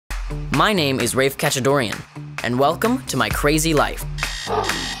My name is Rafe Cachadorian, and welcome to my crazy life.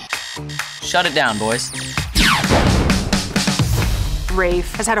 Shut it down, boys.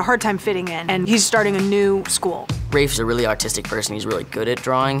 Rafe has had a hard time fitting in, and he's starting a new school. Rafe's a really artistic person. He's really good at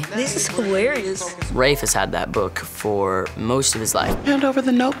drawing. This is hilarious. Rafe has had that book for most of his life. Hand over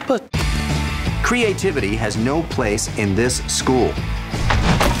the notebook. Creativity has no place in this school.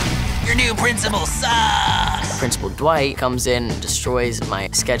 Your new principal sucks! Principal Dwight comes in and destroys my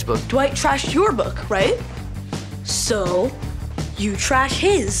sketchbook. Dwight trashed your book, right? So, you trash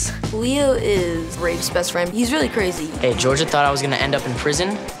his. Leo is Rafe's best friend. He's really crazy. Hey, Georgia thought I was gonna end up in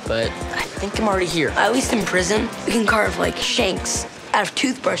prison, but I think I'm already here. At least in prison, we can carve like shanks out of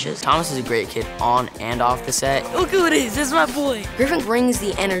toothbrushes. Thomas is a great kid on and off the set. Look who it is, this is my boy. Griffin brings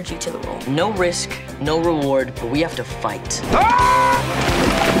the energy to the role. No risk, no reward, but we have to fight. Ah!